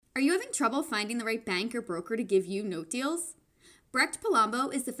Are you having trouble finding the right bank or broker to give you note deals? Brecht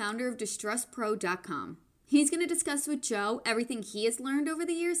Palumbo is the founder of DistressPro.com. He's going to discuss with Joe everything he has learned over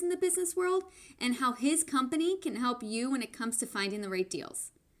the years in the business world and how his company can help you when it comes to finding the right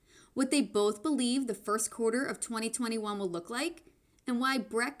deals. What they both believe the first quarter of 2021 will look like, and why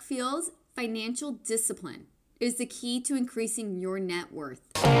Brecht feels financial discipline is the key to increasing your net worth.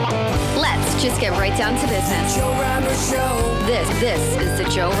 Let's just get right down to business. The Joe Roberts Show. This is the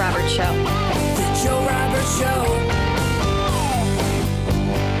Joe Roberts Show. The Joe Roberts Show.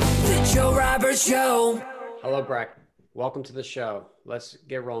 The Joe Roberts Show. Hello, Breck. Welcome to the show. Let's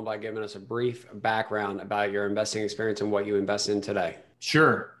get rolling by giving us a brief background about your investing experience and what you invest in today.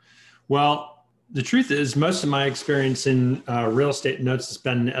 Sure. Well, the truth is most of my experience in real estate notes has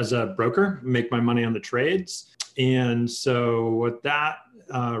been as a broker, make my money on the trades. And so what that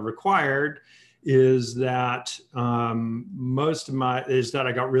required is that I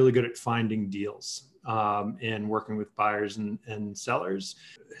got really good at finding deals and working with buyers and sellers.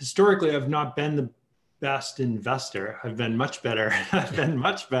 Historically, I've not been the best investor. I've been much better. I've been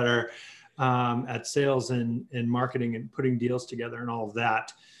much better at sales and marketing and putting deals together and all of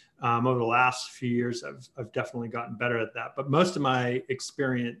that. Over the last few years, I've definitely gotten better at that. But most of my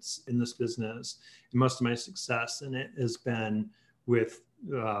experience in this business and most of my success in it has been with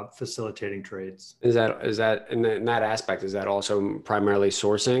facilitating trades. Is that in that aspect? Is that also primarily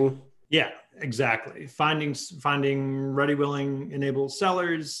sourcing? Yeah, exactly. Finding ready, willing, enabled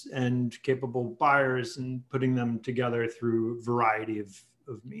sellers and capable buyers and putting them together through a variety of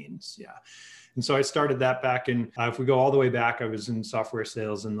means. Yeah. And so I started that back in, if we go all the way back, I was in software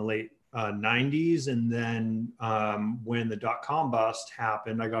sales in the late 90s. And then when the dot-com bust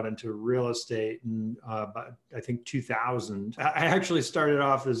happened, I got into real estate in I think 2000. I actually started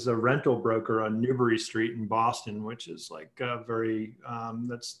off as a rental broker on Newbury Street in Boston, which is like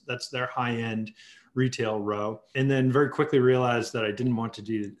that's their high-end retail row. And then very quickly realized that I didn't want to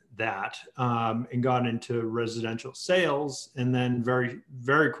do that and got into residential sales. And then very,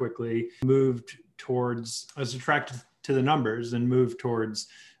 very quickly moved towards, I was attracted to the numbers and moved towards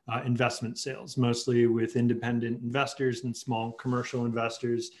investment sales, mostly with independent investors and small commercial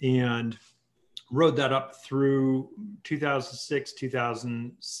investors, and rode that up through 2006,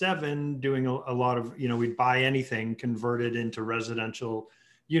 2007, doing a lot of, we'd buy anything, convert it into residential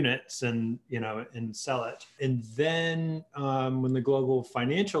units and sell it. And then when the global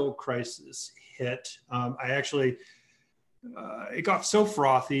financial crisis hit, I actually, it got so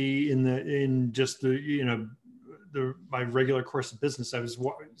frothy in my regular course of business. I was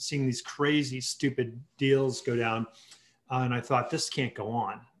seeing these crazy, stupid deals go down. And I thought, this can't go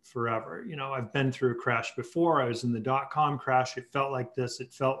on forever. I've been through a crash before. I was in the dot-com crash. It felt like this.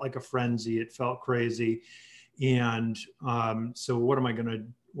 It felt like a frenzy. It felt crazy. And so what am I going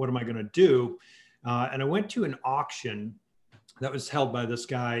to do? And I went to an auction that was held by this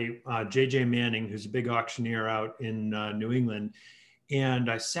guy, JJ Manning, who's a big auctioneer out in New England. And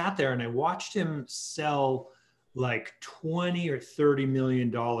I sat there and I watched him sell like 20 or $30 million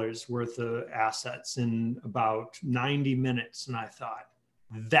worth of assets in about 90 minutes. And I thought,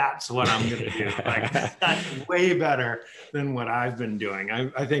 that's what I'm going to do. Like, that's way better than what I've been doing.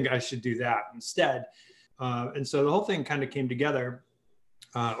 I think I should do that instead. And so the whole thing kind of came together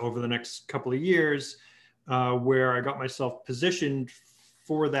over the next couple of years where I got myself positioned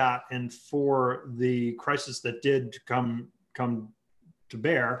for that and for the crisis that did come to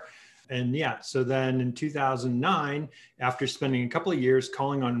bear. And yeah, so then in 2009, after spending a couple of years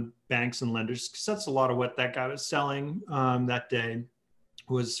calling on banks and lenders, because that's a lot of what that guy was selling that day,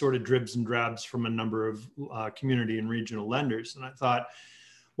 was sort of dribs and drabs from a number of community and regional lenders. And I thought,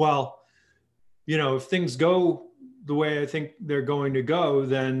 well, if things go the way I think they're going to go,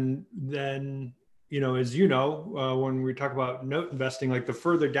 then as when we talk about note investing, like the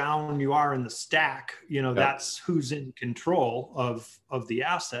further down you are in the stack, that's who's in control of the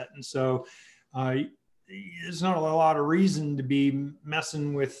asset. And so there's not a lot of reason to be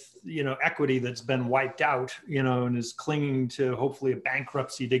messing with, equity that's been wiped out, and is clinging to hopefully a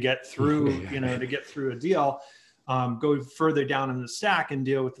bankruptcy to get through, to get through a deal. Go further down in the stack and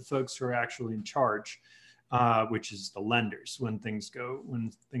deal with the folks who are actually in charge. Which is the lenders when things go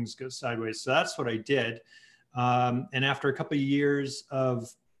sideways. So that's what I did. And after a couple of years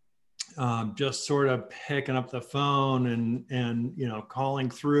of just sort of picking up the phone and calling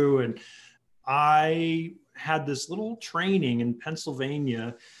through, and I had this little training in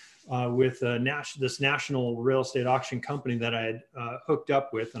Pennsylvania with this national real estate auction company that I had hooked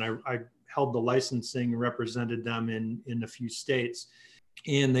up with, and I held the licensing, represented them in a few states.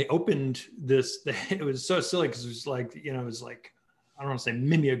 And they opened this, it was so silly because it was like, I don't want to say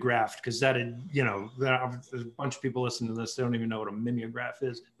mimeographed, because that had, there's a bunch of people listening to this, they don't even know what a mimeograph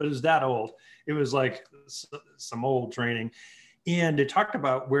is, but it was that old. It was like some old training. And it talked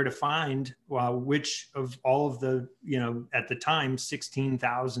about where to find which of all of the, at the time,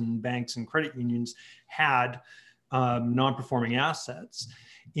 16,000 banks and credit unions had non-performing assets.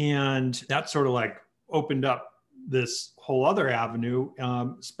 And that sort of like opened up this whole other avenue.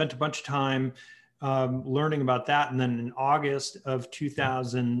 Spent a bunch of time learning about that. And then in August of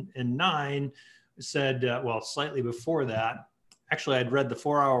 2009, said, slightly before that, actually, I'd read the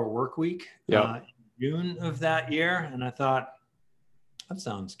 4-Hour Workweek in June of that year. And I thought, that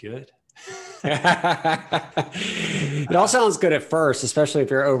sounds good. It all sounds good at first, especially if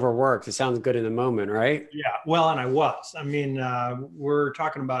you're overworked. It sounds good in the moment, right? Yeah. Well, and I was. I mean, we're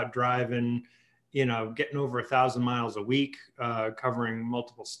talking about driving, getting over 1,000 miles a week, covering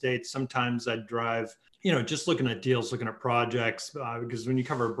multiple states. Sometimes I'd drive, just looking at deals, looking at projects, because when you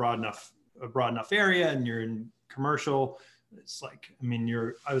cover a broad enough area and you're in commercial, it's like,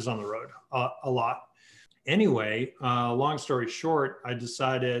 I was on the road a lot. Anyway, long story short, I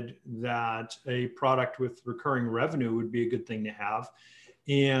decided that a product with recurring revenue would be a good thing to have.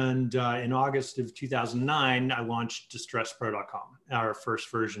 And in August of 2009, I launched DistressPro.com, our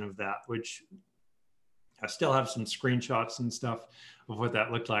first version of that, which I still have some screenshots and stuff of what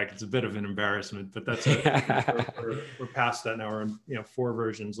that looked like. It's a bit of an embarrassment, but that's we're past that now. We're 4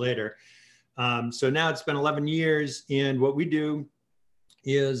 versions later. So now it's been 11 years, and what we do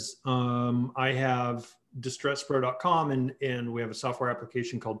is I have DistressPro.com, and we have a software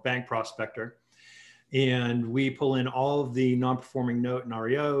application called Bank Prospector, and we pull in all of the non-performing note and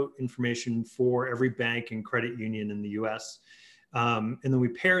REO information for every bank and credit union in the U.S. And then we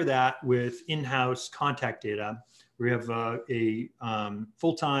pair that with in-house contact data. We have a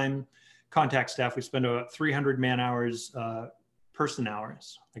full-time contact staff. We spend about 300 man hours, person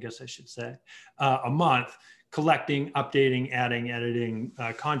hours, I guess I should say, a month, collecting, updating, adding, editing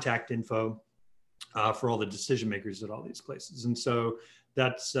contact info for all the decision makers at all these places. And so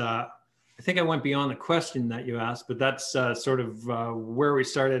that's, I think I went beyond the question that you asked, but that's sort of where we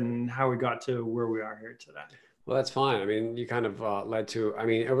started and how we got to where we are here today. Well, that's fine. You kind of led to,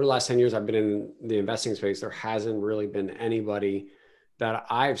 over the last 10 years, I've been in the investing space. There hasn't really been anybody that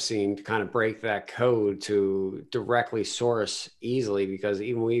I've seen to kind of break that code to directly source easily, because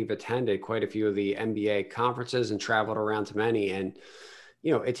even we've attended quite a few of the MBA conferences and traveled around to many. And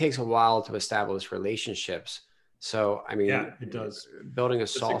it takes a while to establish relationships. So, yeah, it does. Building a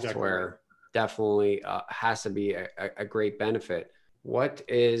That's software definitely has to be a great benefit. What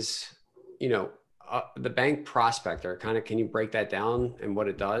is, the Bank Prospector? Can you break that down and what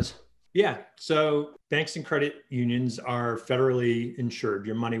it does? Yeah. So banks and credit unions are federally insured.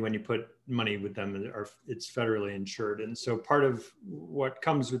 Your money, when you put money with them, it's federally insured. And so part of what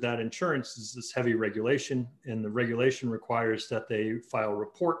comes with that insurance is this heavy regulation. And the regulation requires that they file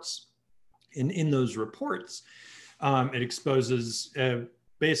reports. And in those reports, it exposes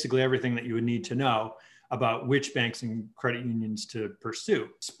basically everything that you would need to know about which banks and credit unions to pursue.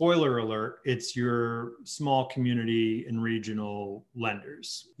 Spoiler alert, it's your small community and regional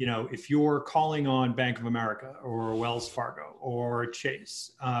lenders. If you're calling on Bank of America or Wells Fargo or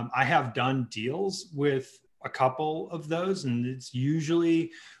Chase, I have done deals with a couple of those, and it's usually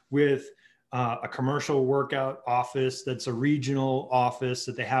with a commercial workout office that's a regional office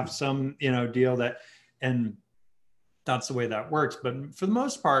that they have some, deal that, and that's the way that works. But for the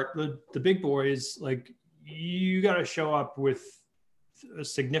most part, the big boys, like, you got to show up with a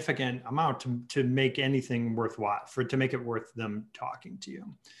significant amount to make anything worthwhile, to make it worth them talking to you.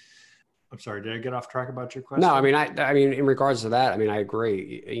 I'm sorry, did I get off track about your question? No, I mean, in regards to that, I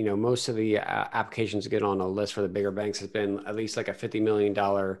agree. Most of the applications to get on a list for the bigger banks has been at least like a $50 million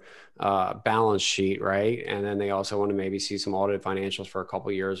balance sheet, right? And then they also want to maybe see some audited financials for a couple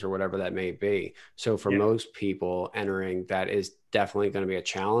of years or whatever that may be. So for most people entering, that is definitely going to be a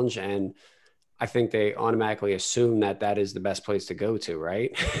challenge. And I think they automatically assume that is the best place to go to,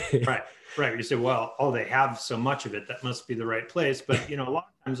 right? Right. You say, well, they have so much of it, that must be the right place. But, a lot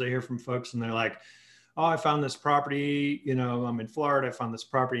of times I hear from folks and they're like, oh, I found this property, I'm in Florida, I found this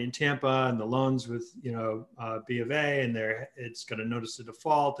property in Tampa, and the loans with, B of A, and it's got a notice of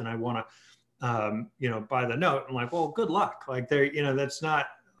default, and I want to, buy the note. I'm like, well, good luck. Like that's not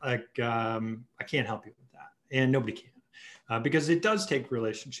like, I can't help you with that. And nobody can. Because it does take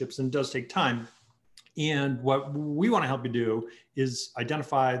relationships and does take time. And what we want to help you do is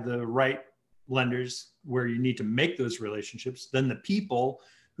identify the right lenders where you need to make those relationships, then the people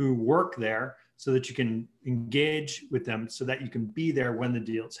who work there, so that you can engage with them, so that you can be there when the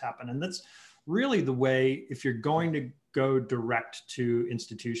deals happen. And that's really the way, if you're going to go direct to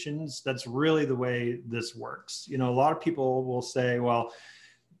institutions. That's really the way this works. A lot of people will say, well,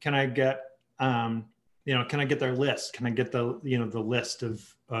 can I get, can I get their list? Can I get the list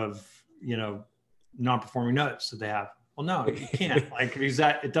of non-performing notes that they have? Well, no, you can't. Because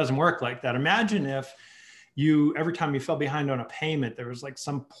it doesn't work like that. Imagine if every time you fell behind on a payment, there was like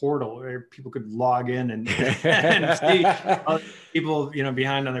some portal where people could log in and see people,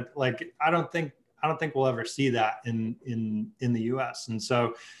 behind on their, I don't think we'll ever see that in the US. And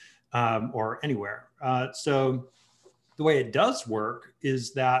so, or anywhere. So the way it does work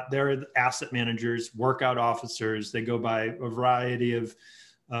is that there are asset managers, workout officers. They go by a variety of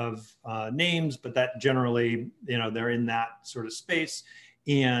names, but that generally, they're in that sort of space.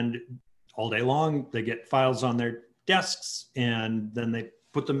 And all day long, they get files on their desks, and then they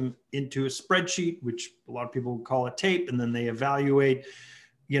put them into a spreadsheet, which a lot of people call a tape, and then they evaluate,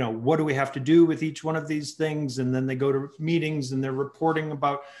 what do we have to do with each one of these things? And then they go to meetings and they're reporting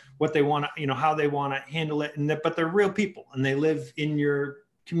about what they want to, how they want to handle it. But they're real people, and they live in your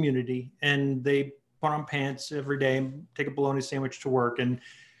community, and they put on pants every day, take a bologna sandwich to work. And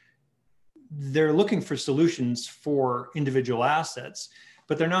they're looking for solutions for individual assets,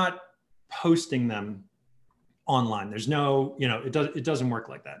 but they're not posting them online. There's no, it doesn't work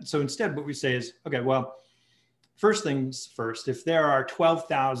like that. So instead, what we say is, okay, well, first things first, if there are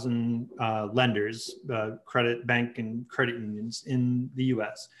 12,000 lenders, bank and credit unions in the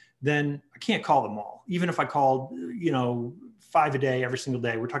US, then I can't call them all. Even if I called, 5 a day, every single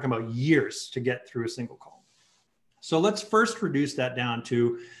day, we're talking about years to get through a single call. So let's first reduce that down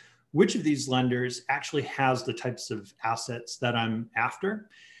to which of these lenders actually has the types of assets that I'm after.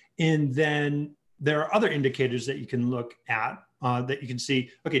 And then there are other indicators that you can look at that you can see,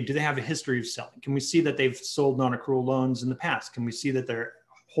 okay, do they have a history of selling? Can we see that they've sold non-accrual loans in the past? Can we see that they're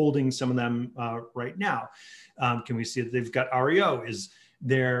holding some of them right now? Can we see that they've got REO? Is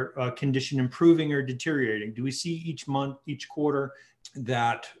their condition improving or deteriorating? Do we see each month, each quarter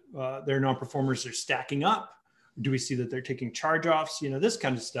that their non-performers are stacking up? Do we see that they're taking charge-offs? This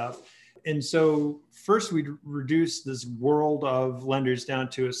kind of stuff. And so first we reduce this world of lenders down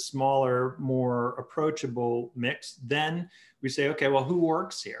to a smaller, more approachable mix. Then we say, okay, well, who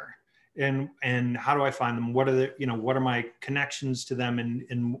works here? And how do I find them? What are what are my connections to them,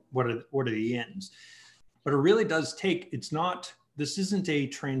 and what are the ins? But it really does take, this isn't a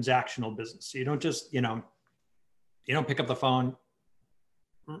transactional business. So you don't just, you don't pick up the phone.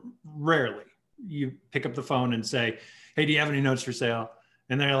 Rarely you pick up the phone and say, hey, do you have any notes for sale?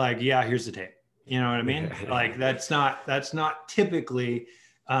 And they're like, yeah, here's the tape. You know what I mean? Like that's not typically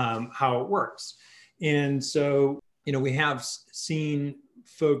how it works. And so, we have seen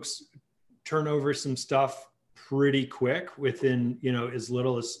folks turn over some stuff pretty quick within, as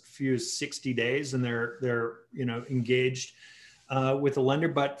little as few as 60 days, and they're engaged with a lender.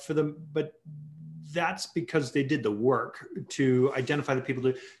 But that's because they did the work to identify the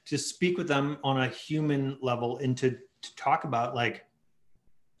people, to speak with them on a human level, and to talk about, like,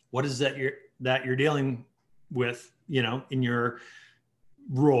 what is that you're dealing with, in your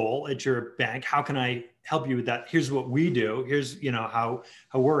role at your bank? How can I help you with that? Here's what we do. Here's, how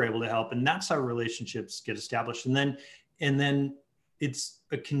we're able to help. And that's how relationships get established. And then it's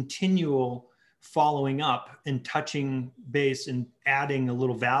a continual following up and touching base and adding a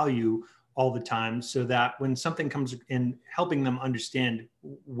little value all the time, so that when something comes in, helping them understand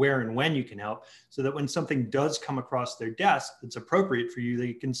where and when you can help, so that when something does come across their desk that's appropriate for you,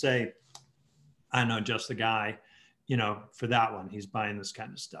 they can say, I know just the guy, for that one, he's buying this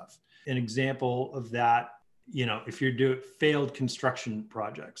kind of stuff. An example of that, if you're doing failed construction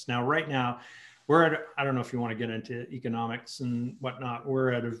projects. Now, right now, I don't know if you want to get into economics and whatnot,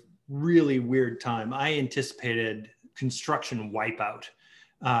 we're at a really weird time. I anticipated construction wipeout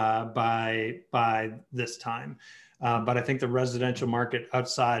by this time. But I think the residential market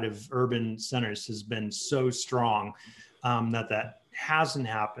outside of urban centers has been so strong that hasn't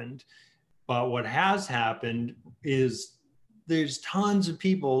happened. But what has happened is there's tons of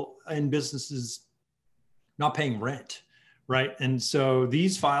people and businesses not paying rent, right? And so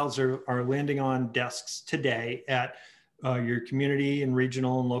these files are landing on desks today at your community and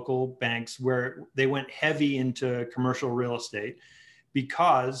regional and local banks, where they went heavy into commercial real estate,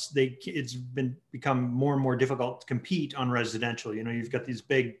 because it's become more and more difficult to compete on residential. You've got these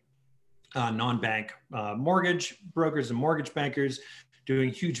big non-bank mortgage brokers and mortgage bankers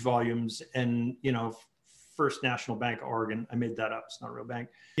doing huge volumes, and First National Bank of Oregon, I made that up, it's not a real bank,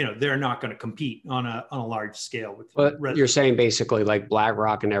 they're not going to compete on a large scale with. But you're saying basically like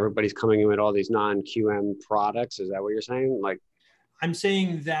BlackRock and everybody's coming in with all these non-QM products. Is that what you're saying? Like, I'm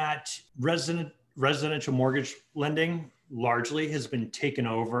saying that residential mortgage lending largely has been taken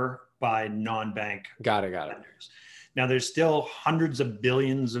over by non-bank Got it. lenders. Now, there's still hundreds of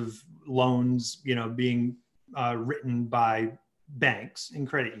billions of loans, being written by banks and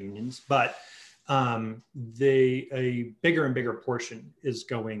credit unions, but a bigger and bigger portion is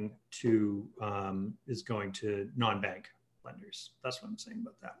going to non-bank lenders. That's what I'm saying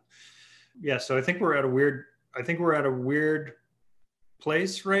about that. Yeah, so I think we're at a weird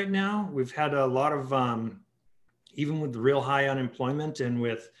place right now. We've had a lot of even with real high unemployment and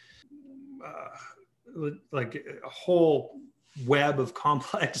with like a whole web of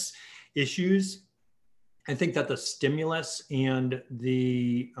complex issues. I think that the stimulus and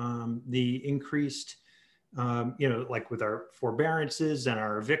the increased, like with our forbearances and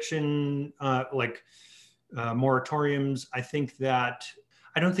our eviction, moratoriums,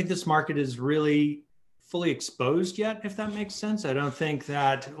 I don't think this market is really fully exposed yet, if that makes sense. I don't think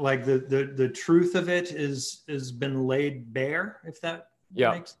that like the truth of it has been laid bare, if that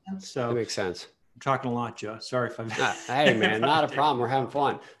makes sense. So it makes sense. I'm talking a lot, Joe. Sorry if I've hey man, not a problem. We're having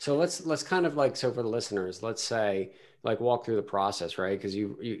fun. So let's kind of like, so for the listeners, let's say like walk through the process, right? Because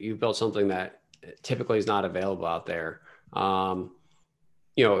you built something that typically is not available out there.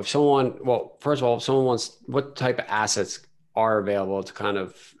 If someone, well, first of all, if someone wants, what type of assets are available to kind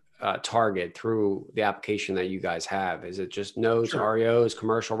of target through the application that you guys have? Is it just notes, Sure. REOs,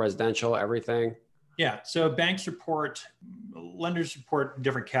 commercial, residential, everything? Yeah. So lenders report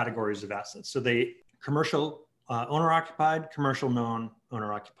different categories of assets. So they commercial owner occupied, commercial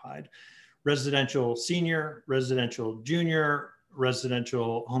non-owner occupied, residential senior, residential junior,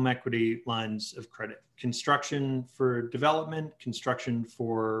 residential home equity lines of credit, construction for development, construction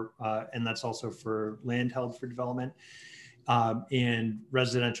for, and that's also for land held for development, and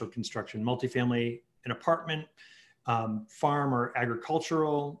residential construction, multifamily and apartment, farm or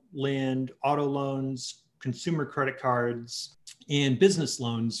agricultural land, auto loans, consumer credit cards, and business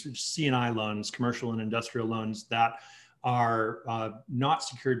loans, C&I loans, commercial and industrial loans that are not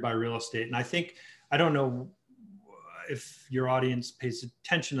secured by real estate. And I don't know if your audience pays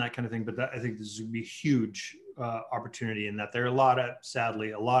attention to that kind of thing, but I think this would be a huge opportunity in that there are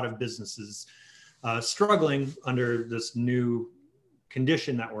sadly, a lot of businesses struggling under this new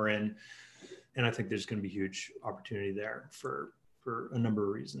condition that we're in. And I think there's going to be huge opportunity there for a number of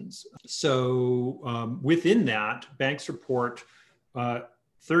reasons. So within that, banks report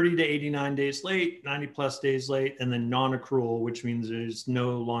 30 to 89 days late, 90 plus days late, and then non-accrual, which means there's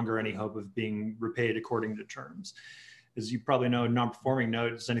no longer any hope of being repaid according to terms. As you probably know, a non-performing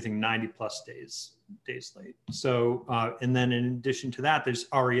note is anything 90 plus days late. So, and then in addition to that, there's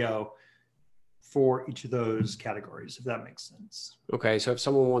REO for each of those categories, if that makes sense. Okay. So if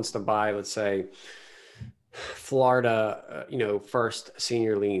someone wants to buy, let's say, Florida, first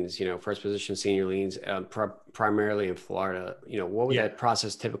senior liens, first position senior liens, primarily in Florida, what would that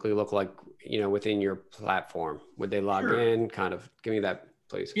process typically look like, within your platform? Would they log in? Kind of give me that,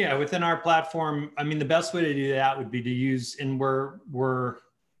 please. Yeah, within our platform, I mean, the best way to do that would be to use, and we're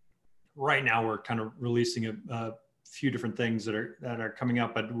right now we're kind of releasing a few different things that are coming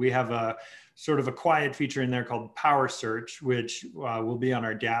up, but we have a sort of a quiet feature in there called Power Search, which will be on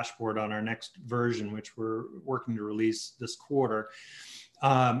our dashboard on our next version, which we're working to release this quarter.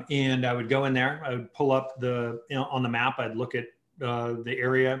 And I would go in there, I would pull up on the map, I'd look at the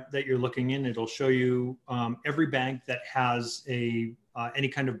area that you're looking in. It'll show you every bank that has any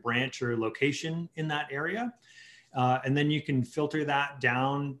kind of branch or location in that area. And then you can filter that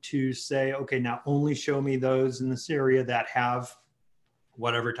down to say, okay, now only show me those in this area that have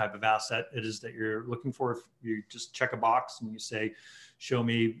whatever type of asset it is that you're looking for. If you just check a box and you say, show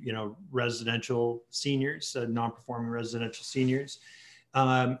me, residential seniors, non-performing residential seniors.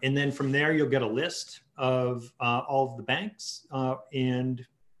 And then from there, you'll get a list of all of the banks and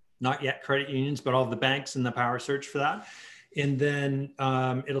not yet credit unions, but all of the banks in the Power Search for that. And then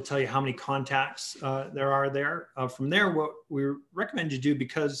it'll tell you how many contacts there are there. From there, what we recommend you do,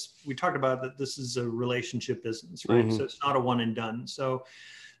 because we talked about that this is a relationship business, right? Mm-hmm. So it's not a one and done. So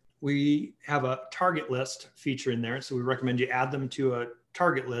we have a target list feature in there. So we recommend you add them to a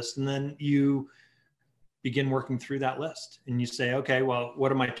target list, and then you begin working through that list. And you say, okay, well,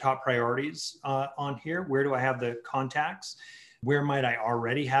 what are my top priorities on here? Where do I have the contacts? Where might I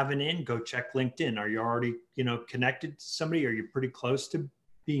already have an in? Go check LinkedIn. Are you already, connected to somebody? Are you pretty close to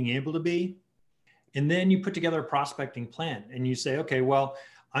being able to be? And then you put together a prospecting plan and you say, okay, well,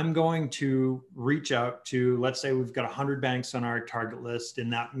 I'm going to reach out to, let's say we've got 100 banks on our target list,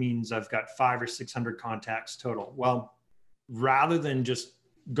 and that means I've got 500 or 600 contacts total. Well, rather than just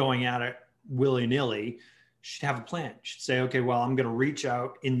going at it willy-nilly, should have a plan. You should say, okay, well, I'm going to reach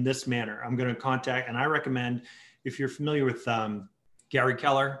out in this manner. I'm going to contact, and I recommend, if you're familiar with Gary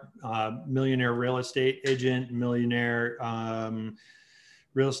Keller, millionaire real estate agent, millionaire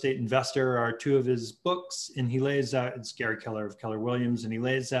real estate investor, are two of his books. And he lays out, it's Gary Keller of Keller Williams, and he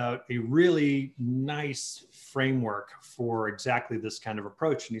lays out a really nice framework for exactly this kind of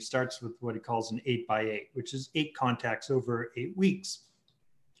approach. And he starts with what he calls an 8x8, which is 8 contacts over 8 weeks.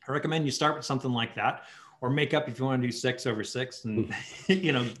 I recommend you start with something like that, or make up if you want to do 6 over 6 and,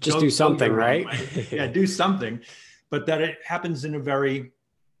 just do something, right? Yeah, do something, but that it happens in a very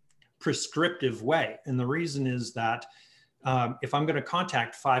prescriptive way. And the reason is that if I'm going to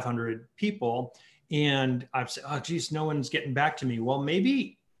contact 500 people and I've said, oh, geez, no one's getting back to me. Well,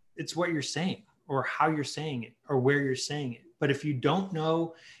 maybe it's what you're saying or how you're saying it or where you're saying it. But if you don't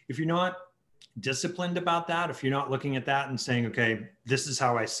know, if you're not disciplined about that, if you're not looking at that and saying, okay, this is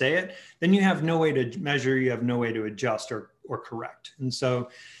how I say it, then you have no way to measure, you have no way to adjust or correct. And so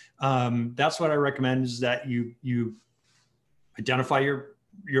that's what I recommend, is that you identify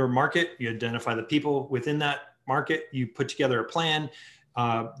your market, you identify the people within that market, you put together a plan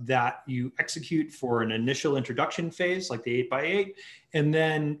that you execute for an initial introduction phase, like the 8x8. And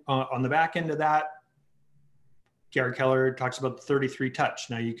then on the back end of that, Gary Keller talks about the 33 touch.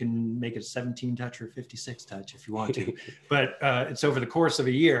 Now you can make it 17 touch or 56 touch if you want to, but it's over the course of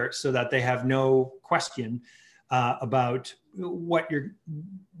a year so that they have no question about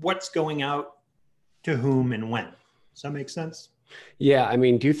what's going out to whom and when. Does that make sense? Yeah. I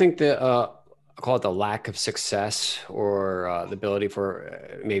mean, do you think I call it the lack of success or the ability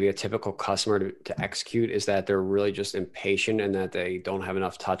for maybe a typical customer to execute is that they're really just impatient and that they don't have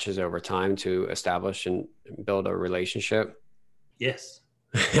enough touches over time to establish and build a relationship? Yes.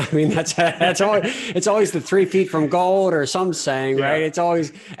 I mean, that's always, it's always the 3 feet from gold or some saying, Yeah. right? It's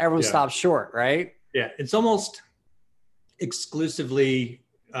always, everyone stops short, right? Yeah. It's almost exclusively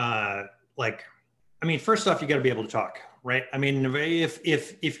first off, you got to be able to talk, right? I mean,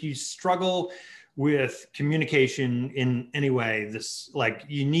 if you struggle with communication in any way,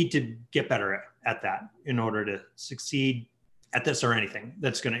 you need to get better at that in order to succeed at this or anything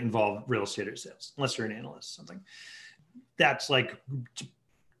that's going to involve real estate or sales, unless you're an analyst, something. That's like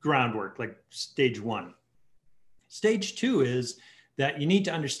groundwork, like stage 1. Stage 2 is that you need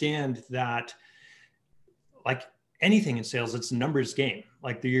to understand that, like anything in sales, it's a numbers game.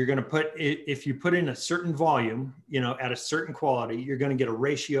 Like you're going to if you put in a certain volume, at a certain quality, you're going to get a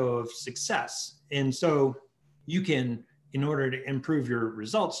ratio of success. And so you can, in order to improve your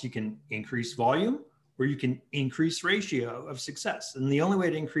results, you can increase volume or you can increase ratio of success. And the only way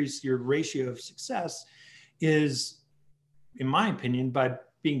to increase your ratio of success is, in my opinion, by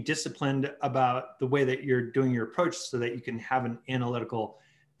being disciplined about the way that you're doing your approach, so that you can have an analytical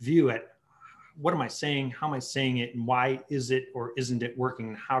view at what am I saying, how am I saying it, and why is it or isn't it working,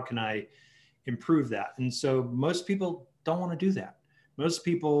 and how can I improve that? And so most people don't want to do that. Most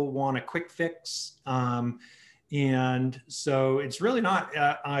people want a quick fix. And so it's really not,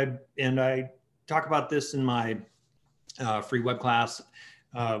 I talk about this in my free web class,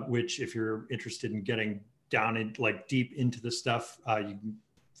 which if you're interested in getting down in deep into the stuff, you can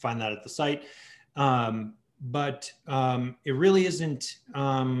find that at the site. But it really isn't,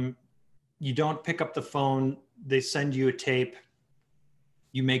 you don't pick up the phone, they send you a tape,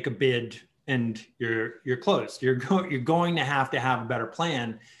 you make a bid, and you're closed. You're going to have a better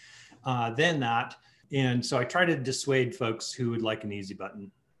plan than that. And so I try to dissuade folks who would like an easy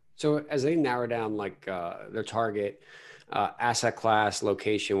button. So as they narrow down their target asset class,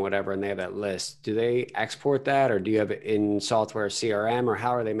 location, whatever, and they have that list, do they export that, or do you have it in software CRM, or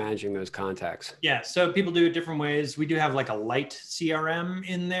how are they managing those contacts? Yeah, so people do it different ways. We do have a light CRM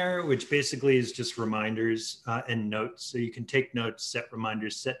in there, which basically is just reminders and notes. So you can take notes, set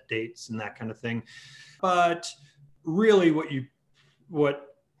reminders, set dates, and that kind of thing. But really what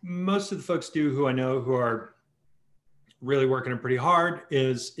most of the folks do who I know who are really working it pretty hard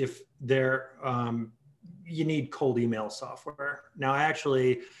is if they're you need cold email software. Now,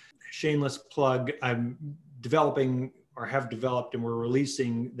 shameless plug, I'm developing or have developed, and we're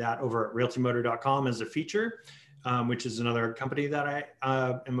releasing that over at realtymotor.com as a feature, which is another company that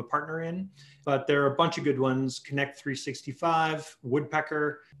I am a partner in. But there are a bunch of good ones, Connect 365,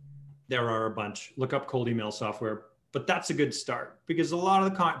 Woodpecker. There are a bunch. Look up cold email software. But that's a good start, because a lot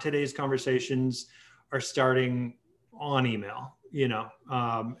of today's conversations are starting on email.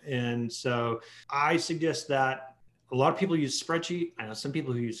 And so I suggest that a lot of people use spreadsheet. I know some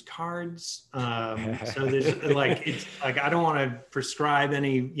people who use cards. So there's it's I don't want to prescribe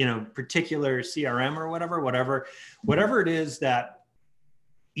any, particular CRM or whatever it is that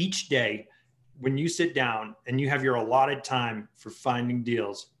each day when you sit down and you have your allotted time for finding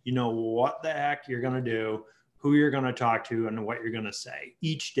deals, you know what the heck you're going to do, who you're going to talk to, and what you're going to say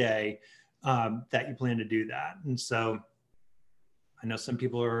each day that you plan to do that. And so I know some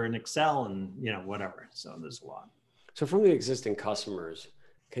people are in Excel and, whatever. So there's a lot. So from the existing customers,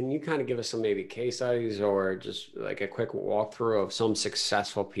 can you kind of give us some maybe case studies or just like a quick walkthrough of some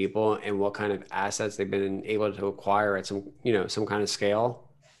successful people and what kind of assets they've been able to acquire at some kind of scale?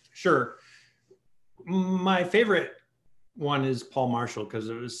 Sure. My favorite one is Paul Marshall because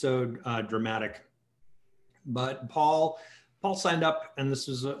it was so dramatic. But Paul signed up, and this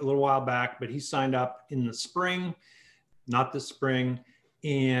was a little while back, but he signed up in the spring, not this spring,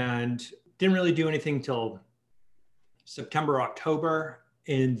 and didn't really do anything till September, October.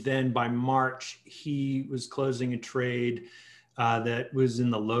 And then by March, he was closing a trade that was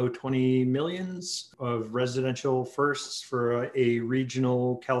in the low 20 millions of residential firsts for a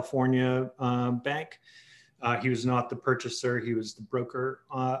regional California bank. He was not the purchaser. He was the broker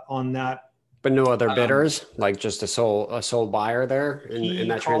on that. But no other bidders, like just a sole buyer there in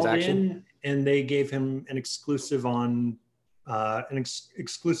that transaction? And they gave him an exclusive on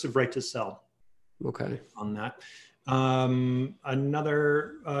exclusive right to sell. Okay. On that.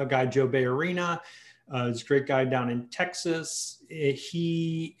 Another guy, Joe Bayarina, is a great guy down in Texas.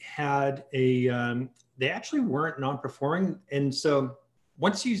 He had they actually weren't non-performing. And so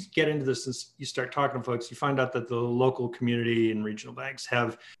once you get into this and you start talking to folks, you find out that the local community and regional banks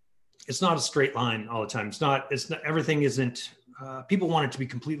it's not a straight line all the time. It's not everything isn't, people want it to be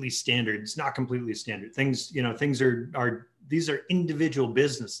completely standard. It's not completely standard. Things these are individual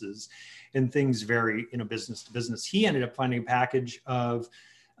businesses and things vary, business to business. He ended up finding a package of,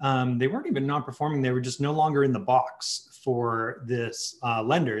 they weren't even non-performing. They were just no longer in the box for this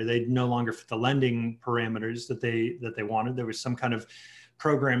lender. They no longer fit the lending parameters that they wanted. There was some kind of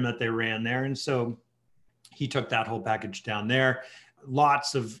program that they ran there. And so he took that whole package down there.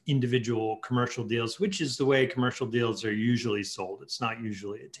 Lots of individual commercial deals, which is the way commercial deals are usually sold. It's not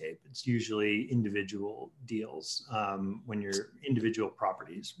usually a tape. It's usually individual deals when you're individual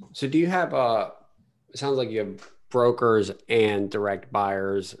properties. So do you have, it sounds like you have brokers and direct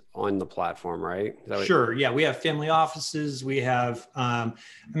buyers on the platform, right? Sure. Yeah. We have family offices. We have,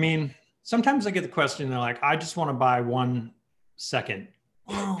 sometimes I get the question, they're like, I just want to buy 1 second.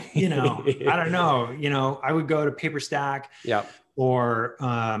 Well, I don't know, I would go to PaperStack. Yeah. Or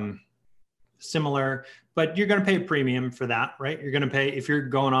similar, but you're going to pay a premium for that, right? You're going to pay if you're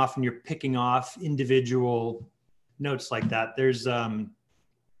going off and you're picking off individual notes like that. There's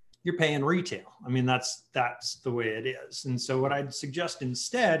you're paying retail. That's the way it is. And so what I'd suggest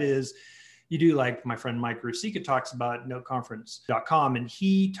instead is you do like my friend Mike Rusika talks about noteconference.com, and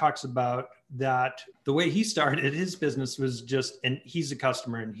he talks about that the way he started his business was and he's a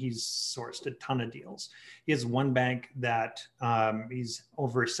customer and he's sourced a ton of deals. He has one bank that he's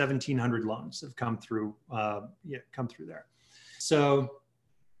over 1,700 loans have come through there. So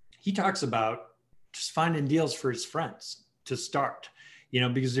he talks about just finding deals for his friends to start,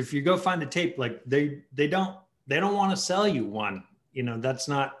 because if you go find a tape, like they don't want to sell you one. That's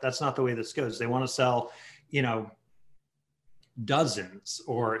not the way this goes. They want to sell, dozens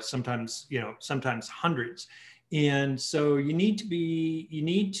or sometimes hundreds. And so you need to be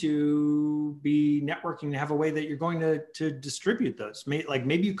networking to have a way that you're going to distribute those.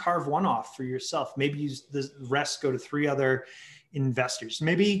 Maybe you carve one off for yourself. Maybe the rest go to 3 other investors.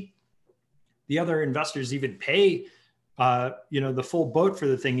 Maybe the other investors even pay the full boat for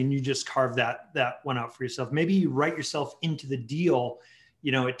the thing, and you just carve that one out for yourself. Maybe you write yourself into the deal,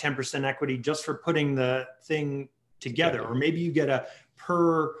 at 10% equity just for putting the thing together, or maybe you get a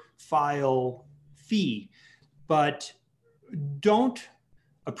per file fee. But don't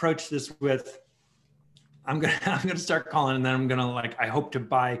approach this with, I'm gonna start calling, and then I'm gonna I hope to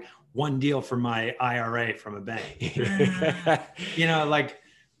buy one deal for my IRA from a bank.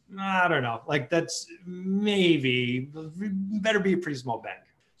 I don't know. That's maybe better be a pretty small bank.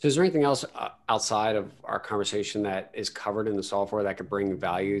 So is there anything else outside of our conversation that is covered in the software that could bring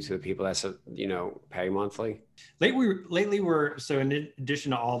value to the people that pay monthly? Lately we're so in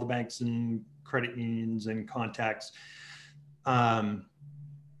addition to all the banks and credit unions and contacts,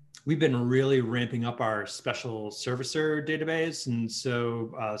 we've been really ramping up our special servicer database. And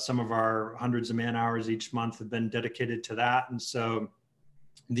so some of our hundreds of man hours each month have been dedicated to that. And so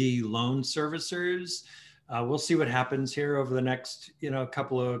the loan servicers, we'll see what happens here over the next,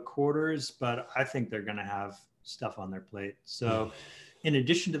 couple of quarters, but I think they're going to have stuff on their plate. So in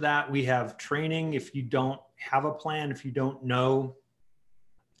addition to that, we have training. If you don't have a plan, if you don't know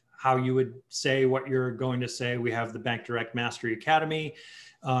how you would say what you're going to say. We have the Bank Direct Mastery Academy.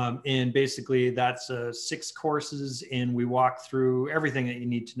 And basically that's 6 courses, and we walk through everything that you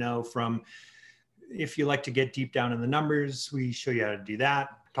need to know. From if you like to get deep down in the numbers, we show you how to do that.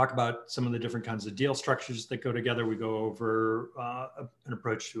 Talk about some of the different kinds of deal structures that go together. We go over an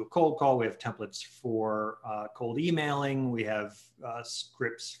approach to a cold call. We have templates for cold emailing. We have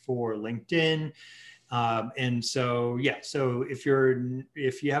scripts for LinkedIn. And so, yeah, so if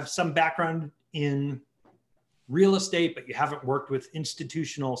you have some background in real estate, but you haven't worked with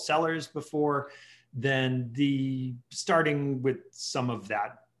institutional sellers before, then starting with some of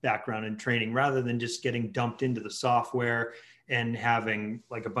that background and training, rather than just getting dumped into the software and having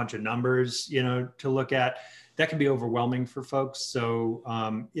like a bunch of numbers, to look at, that can be overwhelming for folks. So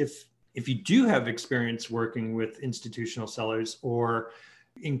if you do have experience working with institutional sellers or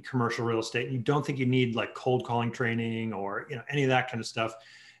in commercial real estate, and you don't think you need like cold calling training or any of that kind of stuff,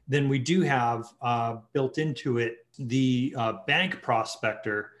 then we do have built into it the Bank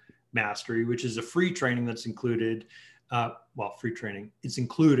Prospector Mastery, which is a free training that's included. Free training. It's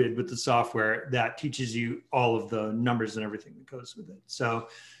included with the software that teaches you all of the numbers and everything that goes with it. So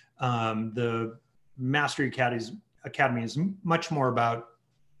the Mastery Academy is much more about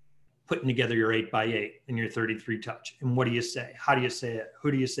putting together your 8x8 and your 33 touch. And what do you say? How do you say it?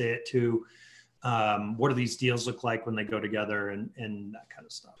 Who do you say it to? What do these deals look like when they go together, and that kind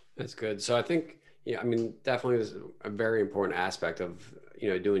of stuff? That's good. So I think, definitely is a very important aspect of,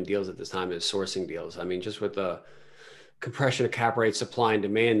 doing deals at this time is sourcing deals. I mean, just with the compression of cap rate, supply and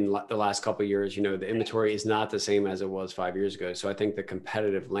demand the last couple of years, the inventory is not the same as it was 5 years ago. So I think the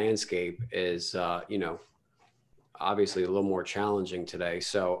competitive landscape is, obviously a little more challenging today.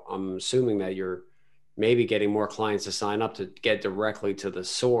 So I'm assuming that you're maybe getting more clients to sign up to get directly to the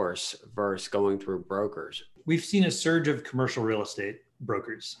source versus going through brokers. We've seen a surge of commercial real estate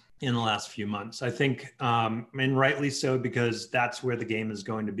brokers in the last few months. I think, and rightly so, because that's where the game is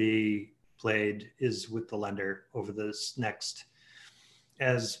going to be played, is with the lender over this next,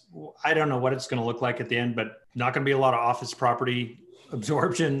 as I don't know what it's going to look like at the end, but not going to be a lot of office property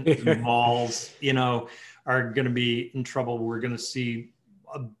absorption. Malls, are going to be in trouble. We're going to see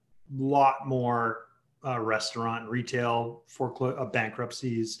a lot more restaurant and retail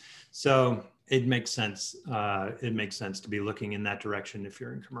bankruptcies. So it makes sense. It makes sense to be looking in that direction if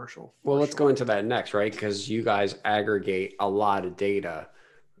you're in commercial. Well, let's go into that next, right? Because you guys aggregate a lot of data,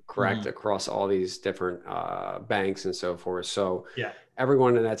 correct, across all these different banks and so forth. So yeah,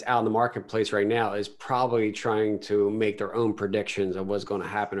 everyone that's out in the marketplace right now is probably trying to make their own predictions of what's going to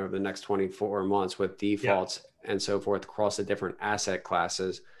happen over the next 24 months with defaults and so forth across the different asset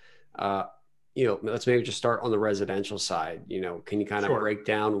classes. Let's maybe just start on the residential side. Can you kind of break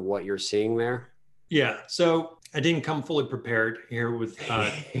down what you're seeing there? Yeah. So I didn't come fully prepared here with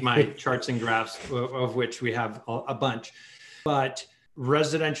my charts and graphs, of which we have a bunch, but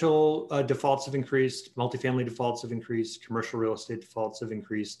residential defaults have increased, multifamily defaults have increased, commercial real estate defaults have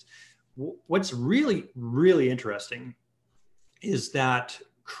increased. What's really, really interesting is that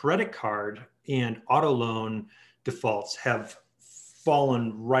credit card and auto loan defaults have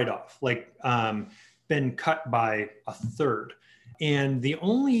fallen right off, like been cut by a third. And the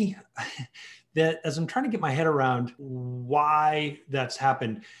only that, as I'm trying to get my head around why that's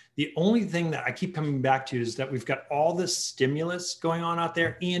happened, the only thing that I keep coming back to is that we've got all this stimulus going on out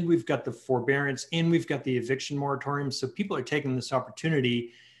there, and we've got the forbearance, and we've got the eviction moratorium. So people are taking this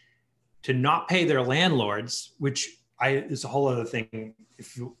opportunity to not pay their landlords, which is a whole other thing.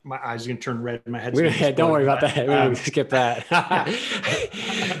 If my eyes are going to turn red in my head. Don't worry about that. We're skip that.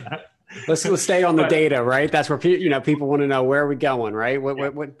 Let's stay on the data, right? That's where people want to know, where are we going, right?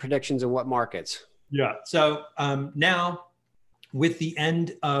 What predictions and what markets? Yeah. So now with the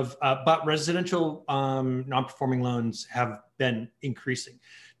end of, but residential non-performing loans have been increasing.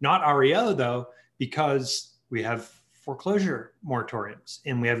 Not REO though, because we have foreclosure moratoriums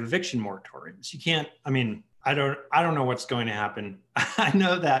and we have eviction moratoriums. You can't, I don't know what's going to happen. I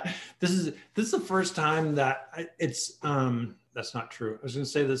know that this is the first time that it's, that's not true. I was going to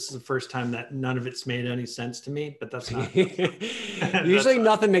say this is the first time that none of it's made any sense to me, but that's not. Usually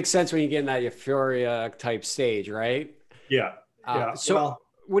nothing makes sense when you get in that euphoria type stage, right? Yeah.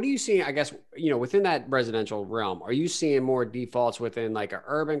 What are you seeing, I guess, within that residential realm? Are you seeing more defaults within like an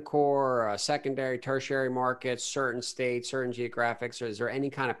urban core, secondary, tertiary markets, certain states, certain geographics? Or is there any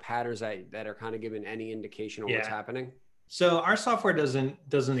kind of patterns that are kind of giving any indication of what's happening? So our software doesn't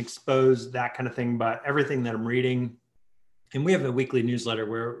expose that kind of thing, but everything that I'm reading, and we have a weekly newsletter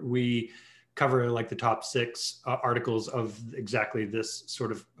where we cover like the top 6 articles of exactly this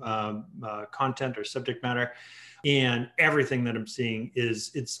sort of content or subject matter. And everything that I'm seeing is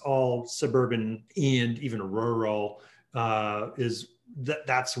it's all suburban and even rural.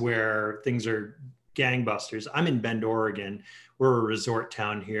 That's where things are gangbusters. I'm in Bend, Oregon. We're a resort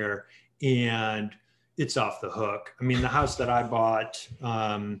town here, and it's off the hook. I mean, the house that I bought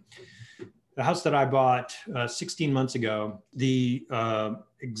 16 months ago, the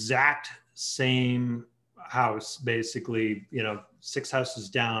exact same house, basically, 6 houses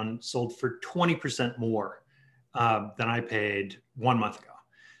down, sold for 20% more than I paid 1 month ago.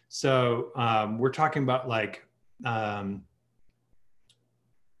 So we're talking about like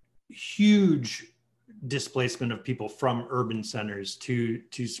huge displacement of people from urban centers to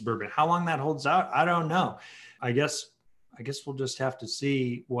suburban. How long that holds out, I don't know. I guess we'll just have to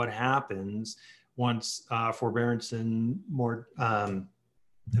see what happens once forbearance and more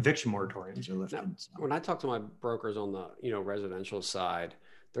eviction moratoriums are lifted. Now, when I talk to my brokers on the residential side,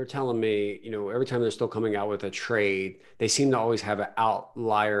 they're telling me, every time they're still coming out with a trade, they seem to always have an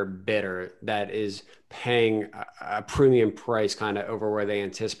outlier bidder that is paying a premium price kind of over where they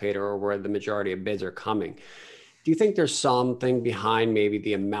anticipate or where the majority of bids are coming. Do you think there's something behind maybe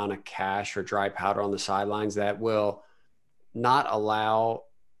the amount of cash or dry powder on the sidelines that will not allow,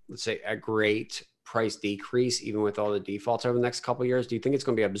 let's say, a great price decrease, even with all the defaults over the next couple of years? Do you think it's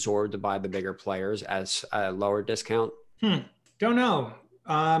going to be absorbed by the bigger players as a lower discount? Don't know.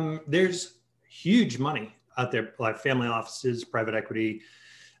 There's huge money out there, like family offices, private equity.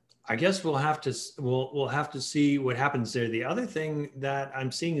 I guess we'll have to see what happens there. The other thing that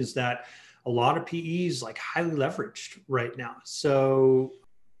I'm seeing is that a lot of PEs like highly leveraged right now. So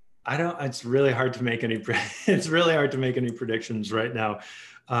it's really hard to make any predictions right now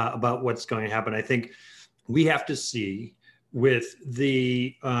about what's going to happen. I think we have to see with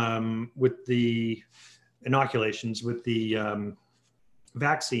the inoculations, with the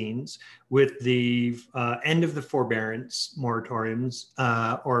vaccines, with the end of the forbearance moratoriums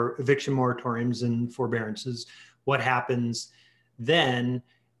or eviction moratoriums and forbearances, what happens then.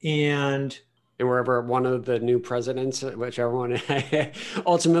 And wherever one of the new presidents, whichever one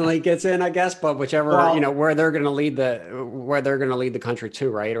ultimately gets in, I guess, but whichever, where they're going to lead the country to,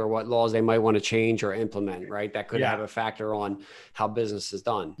 right? Or what laws they might want to change or implement, right? That could have a factor on how business is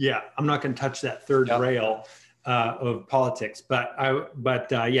done. Yeah. I'm not going to touch that third rail of politics, but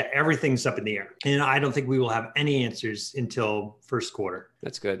everything's up in the air, and I don't think we will have any answers until first quarter.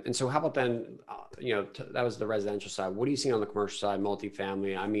 That's good. And so how about then, that was the residential side. What do you see on the commercial side,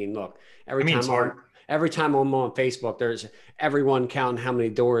 multifamily? I mean, look, every time I'm on Facebook, there's everyone counting how many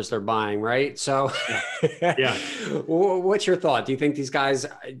doors they're buying, right? So yeah. What's your thought? Do you think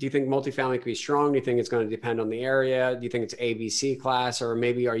multifamily could be strong? Do you think it's going to depend on the area? Do you think it's ABC class, or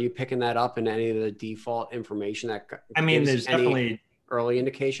maybe are you picking that up in any of the default information there's definitely early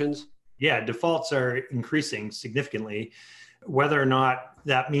indications? Yeah. Defaults are increasing significantly. Whether or not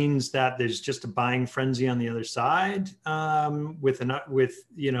that means that there's just a buying frenzy on the other side, with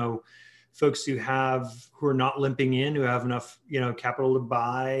folks who are not limping in, who have enough, capital to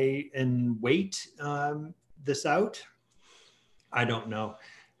buy and wait this out. I don't know.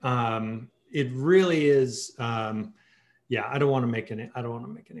 It really is. I don't want to make any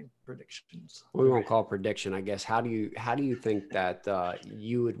predictions. We won't call prediction, I guess. How do you think that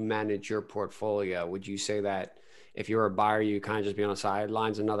you would manage your portfolio? Would you say that if you're a buyer, you kind of just be on the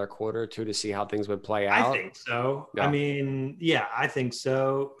sidelines another quarter or two to see how things would play out? I think so. Yeah. I think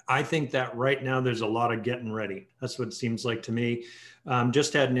so. I think that right now there's a lot of getting ready. That's what it seems like to me.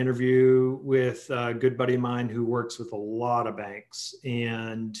 Just had an interview with a good buddy of mine who works with a lot of banks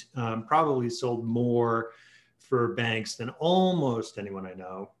and probably sold more for banks than almost anyone I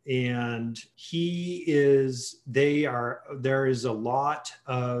know. And there is a lot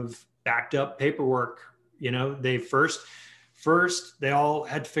of backed up paperwork. They first they all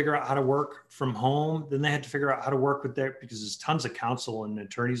had to figure out how to work from home. Then they had to figure out how to work because there's tons of counsel and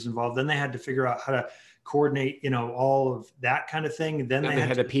attorneys involved. Then they had to figure out how to coordinate, all of that kind of thing. Then they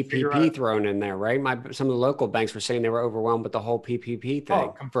had the PPP thrown in there, right? Some of the local banks were saying they were overwhelmed with the whole PPP thing. Oh,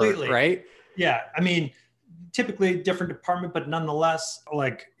 completely. Right? Yeah. Typically a different department, but nonetheless,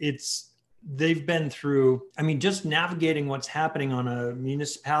 they've been through, just navigating what's happening on a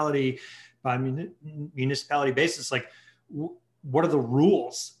municipality by municipality basis, what are the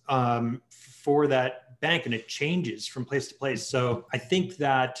rules for that bank? And it changes from place to place. So I think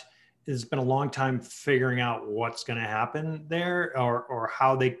that it's been a long time figuring out what's going to happen there or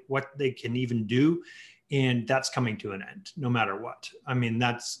what they can even do. And that's coming to an end no matter what.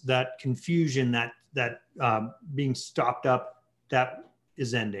 That's that confusion, that being stopped up, that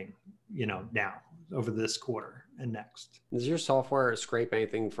is ending. now over this quarter and next. Does your software scrape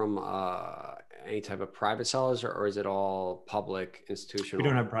anything from any type of private sellers, or is it all public, institutional? We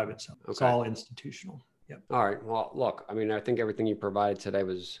don't have private sellers. Okay. It's all institutional. Yep. All right. Well, look, I mean, I think everything you provided today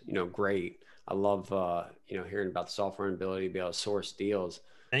was, great. I love, hearing about the software and ability to be able to source deals.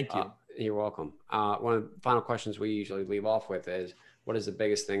 Thank you. You're welcome. One of the final questions we usually leave off with is, what is the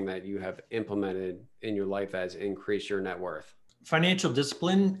biggest thing that you have implemented in your life that has increased your net worth? Financial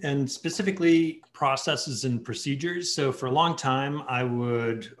discipline, and specifically processes and procedures. So for a long time, I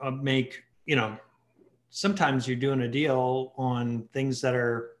would make, sometimes you're doing a deal on things that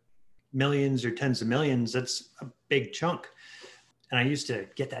are millions or tens of millions. That's a big chunk. And I used to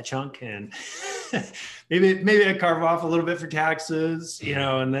get that chunk and maybe I carve off a little bit for taxes,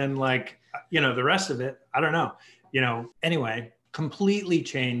 and then the rest of it, I don't know, anyway, completely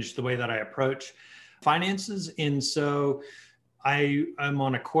changed the way that I approach finances. And so I'm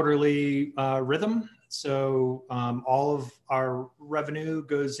on a quarterly rhythm. So all of our revenue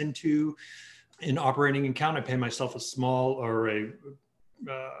goes into an operating account. I pay myself a small or a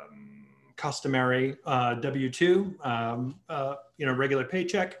customary W-2, regular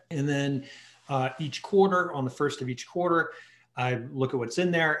paycheck. And then each quarter, on the first of each quarter, I look at what's in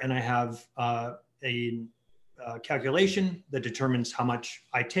there, and I have a calculation that determines how much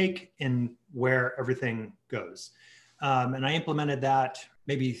I take and where everything goes. And I implemented that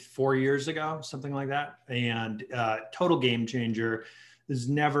maybe 4 years ago, something like that. And total game changer. There's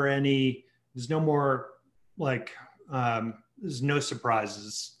no more there's no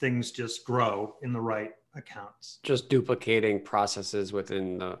surprises. Things just grow in the right accounts. Just duplicating processes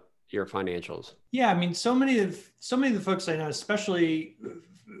within your financials. Yeah. I mean, so many of the folks I know, especially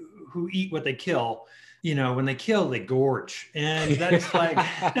who eat what they kill, when they kill, they gorge. And that's like,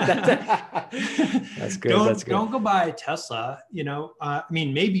 that's good. Don't go buy a Tesla,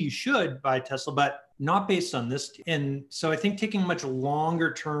 maybe you should buy a Tesla, but not based on this. And so I think taking a much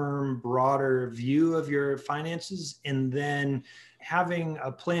longer term, broader view of your finances, and then having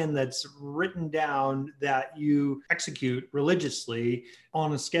a plan that's written down that you execute religiously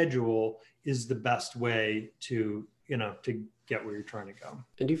on a schedule is the best way to get where you're trying to go.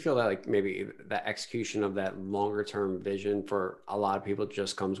 And do you feel that maybe the execution of that longer term vision for a lot of people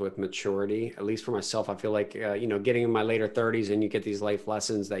just comes with maturity? At least for myself, I feel like, getting in my later 30s and you get these life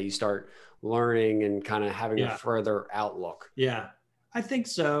lessons that you start learning and kind of having a further outlook. Yeah, I think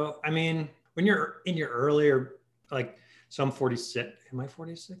so. I mean, when you're in your earlier, so I'm 46. Am I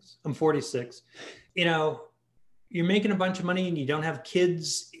 46? I'm 46. You're making a bunch of money and you don't have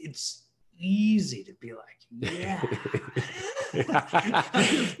kids. It's easy to be like, yeah,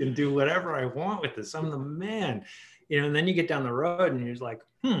 I can do whatever I want with this. I'm the man, and then you get down the road and you're just like,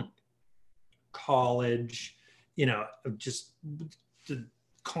 college, just the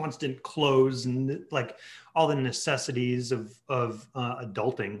constant clothes and all the necessities of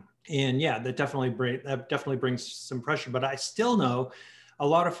adulting. And yeah, that definitely brings some pressure, but I still know a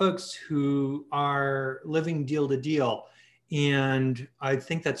lot of folks who are living deal to deal. And I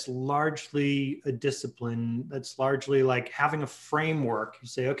think that's largely a discipline. That's largely like having a framework. You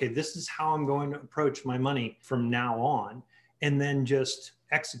say, okay, this is how I'm going to approach my money from now on, and then just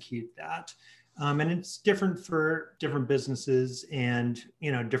execute that. And it's different for different businesses and,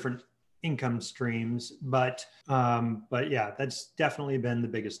 different income streams. But yeah, that's definitely been the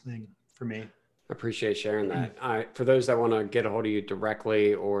biggest thing for me. I appreciate sharing that. For those that want to get a hold of you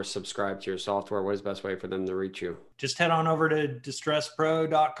directly or subscribe to your software, what is the best way for them to reach you? Just head on over to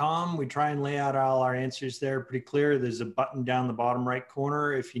distresspro.com. We try and lay out all our answers there pretty clear. There's a button down the bottom right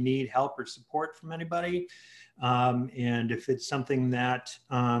corner if you need help or support from anybody. And if it's something that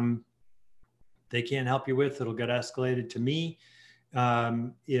they can't help you with, it'll get escalated to me.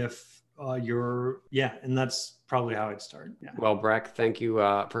 And that's probably how I'd start. Yeah. Well, Breck, thank you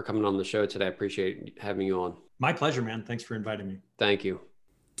for coming on the show today. I appreciate having you on. My pleasure, man. Thanks for inviting me. Thank you.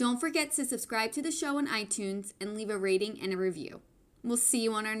 Don't forget to subscribe to the show on iTunes and leave a rating and a review. We'll see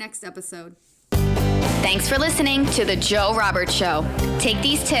you on our next episode. Thanks for listening to The Joe Roberts Show. Take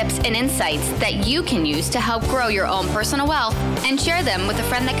these tips and insights that you can use to help grow your own personal wealth and share them with a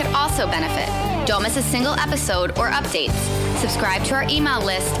friend that could also benefit. Don't miss a single episode or updates. Subscribe to our email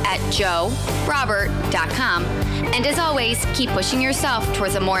list at joerobert.com. And as always, keep pushing yourself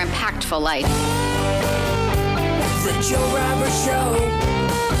towards a more impactful life. The Joe Roberts Show.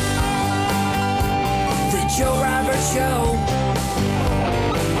 The Joe Roberts Show.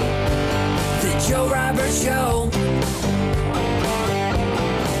 The Joe Roberts Show.